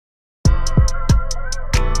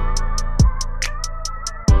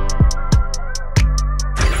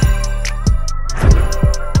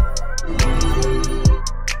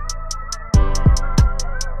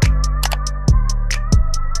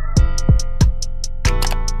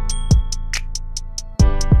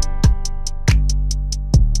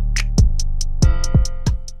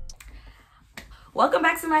Welcome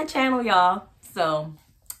back to my channel, y'all. So,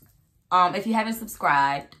 if you haven't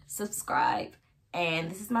subscribed, subscribe.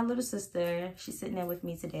 And this is my little sister. She's sitting there with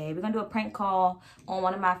me today. We're gonna do a prank call on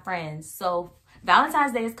one of my friends. So,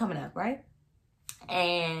 Valentine's Day is coming up, right?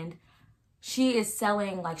 And she is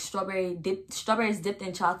selling like strawberries dipped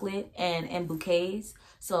in chocolate and in bouquets.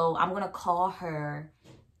 So, I'm gonna call her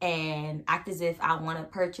and act as if I want to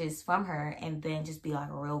purchase from her, and then just be like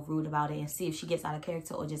real rude about it and see if she gets out of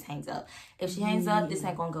character or just hangs up. If she hangs up, this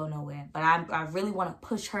ain't gonna go nowhere. But I really want to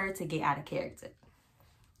push her to get out of character.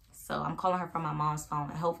 So I'm calling her from my mom's phone,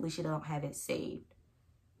 and hopefully she don't have it saved.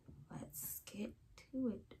 Let's get to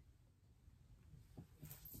it.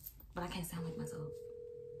 But I can't sound like myself.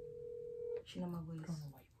 She know my voice.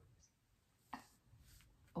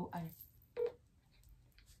 Oh,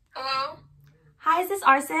 Hello? Hi, is this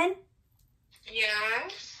Arson?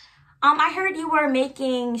 Yes. I heard you were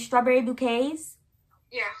making strawberry bouquets.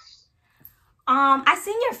 Yes. I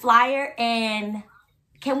seen your flyer, and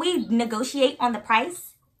can we negotiate on the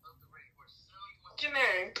price?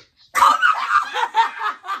 Janae.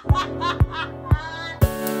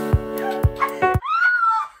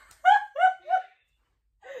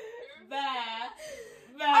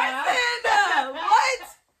 What?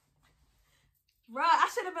 Bruh, I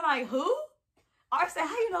should have been like, who? Arson,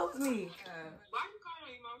 how you know it's me? Why you calling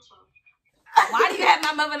me mom's phone? Why do you have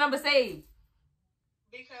my mother number saved?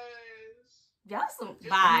 Because... Y'all some...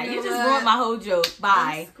 Bye. You just ruined my whole joke.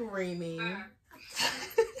 Bye. I'm screaming.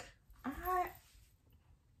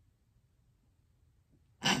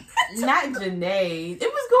 Not Janae.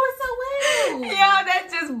 It was going so well. Yo, that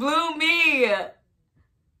just blew me.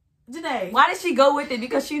 Janae. Why did she go with it?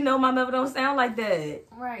 Because she know my mother don't sound like that.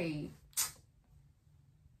 Right.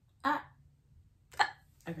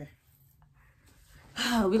 Okay.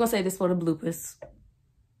 We're gonna say this for the bloopers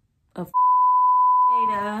of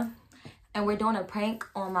Jada. And we're doing a prank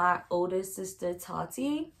on my older sister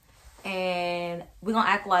Tati. And we're gonna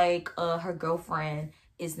act like her girlfriend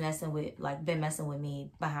is been messing with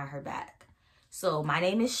me behind her back. So my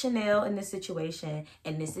name is Chanel in this situation,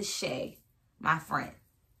 and this is Shay, my friend.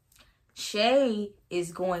 Shay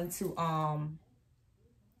is going to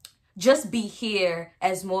just be here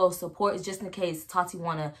as moral support, just in case Tati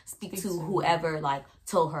wanna speak to whoever like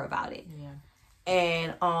told her about it. Yeah.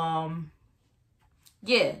 And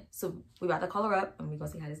yeah, so we about to call her up and we're gonna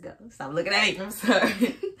see how this goes. Stop looking at me. I'm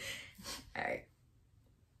sorry. All right.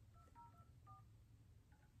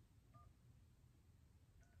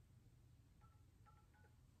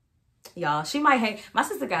 Y'all, she might hang. My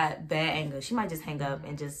sister got bad anger. She might just hang up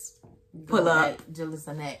and just pull up. Jealous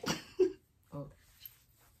of that. Oh.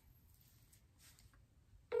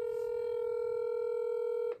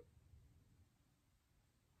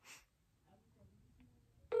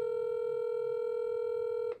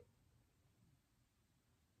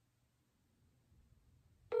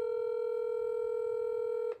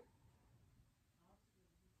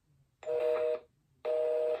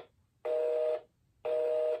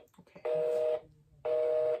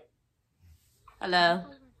 Hello.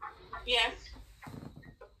 Yes.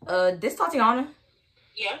 This Tatiana.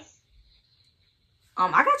 Yes.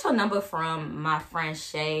 I got your number from my friend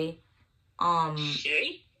Shay.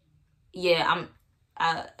 Shay? Yeah,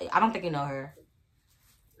 I don't think you know her.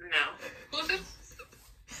 No. Who's this?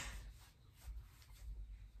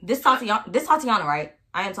 This Tatiana, right?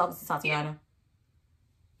 I am talking to Tatiana.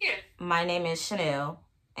 Yeah. My name is Chanel,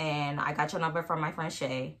 and I got your number from my friend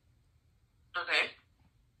Shay. Okay.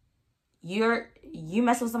 You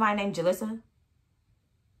mess with somebody named Jalissa?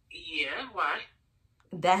 Yeah, why?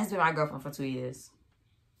 That has been my girlfriend for 2 years.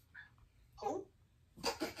 Who?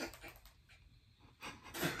 Why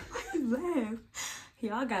you laugh?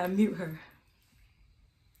 Y'all gotta mute her.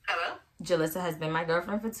 Hello? Jalissa has been my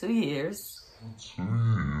girlfriend for 2 years. 2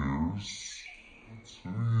 years. 2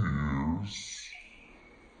 years.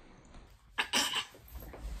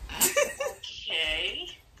 Okay.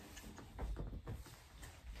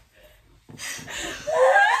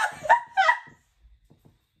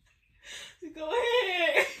 Go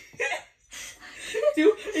ahead.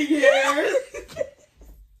 2 years.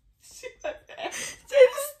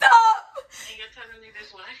 Jada, stop! And you're telling me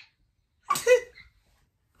this why?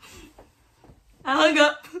 I hung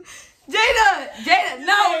up. Jada,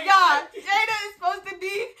 no, y'all. Jada is supposed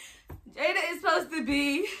to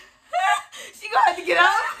be. She gonna have to get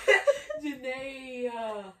up. Janae,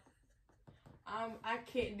 I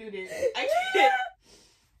can't do this. I can't.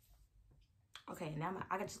 Okay, now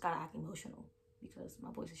I just gotta act emotional because my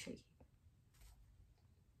voice is shaky.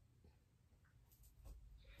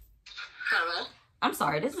 Hello? I'm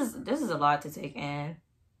sorry. This is a lot to take in.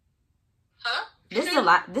 Huh? This is a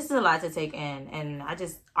lot. This is a lot to take in, and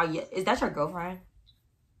is that your girlfriend?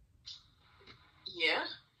 Yeah.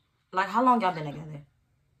 Like, how long y'all been together?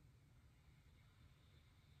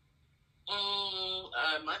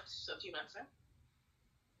 Months, a few months now.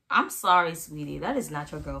 I'm sorry, sweetie. That is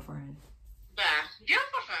not your girlfriend. Bye. Get off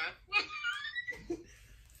my phone.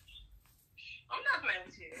 I'm not playing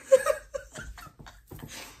with you.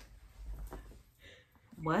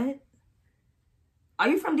 What? Are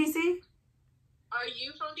you from DC? Are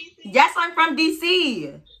you from DC? Yes, I'm from DC.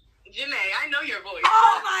 Janae, I know your voice.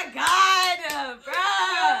 Oh my God,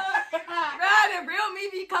 bruh. Bruh, the real me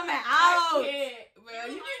be coming out. I can't, bro.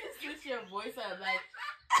 You need to switch your voice up. Like,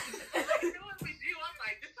 I knew it was you. I'm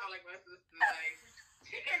like, this sound like my sister. Like,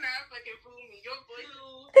 she cannot fucking fool me. Your voice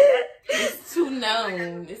it's too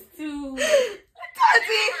known. It's too.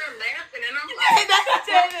 Tati. her laughing, and I'm like, That's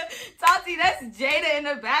Jada. Tati, that's Jada in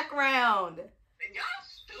the background. y'all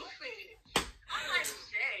stupid. I'm like,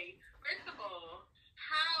 Shay, first of all,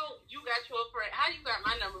 how you got your friend? How you got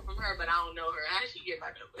my number from her, but I don't know her? How did she get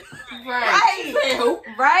my number? Right.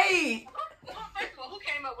 Right. Well, first of all, who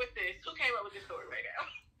came up with this? Who came up with this story right now?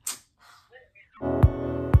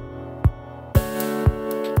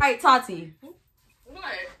 All right, Tati. What?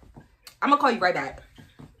 I'm gonna call you right back.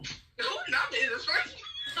 Who number is this first?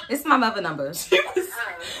 This is my mother number. She was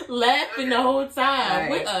laughing the whole time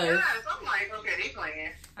with us. Yes, I'm like, okay, they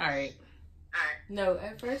playing. All right. No,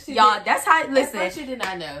 at first she Y'all, did, that's how, at listen. first she did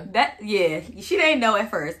not know. That, yeah, she didn't know at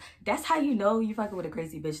first. That's how you know you fucking with a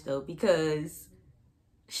crazy bitch, though, because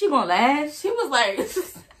she gonna laugh. She was like,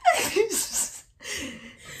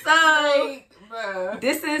 So, bruh.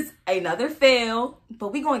 this is another fail,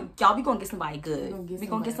 but we gonna get somebody good. We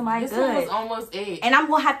gonna get somebody This one was good. almost it. And I'm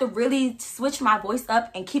gonna have to really switch my voice up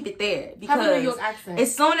and keep it there, Have a New because York accent.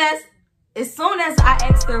 as soon as I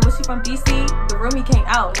asked her, was she from DC? The roomie came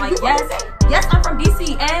out. Like, yes, I'm from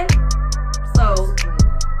DC. And so,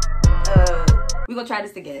 we're gonna try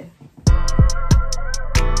this again.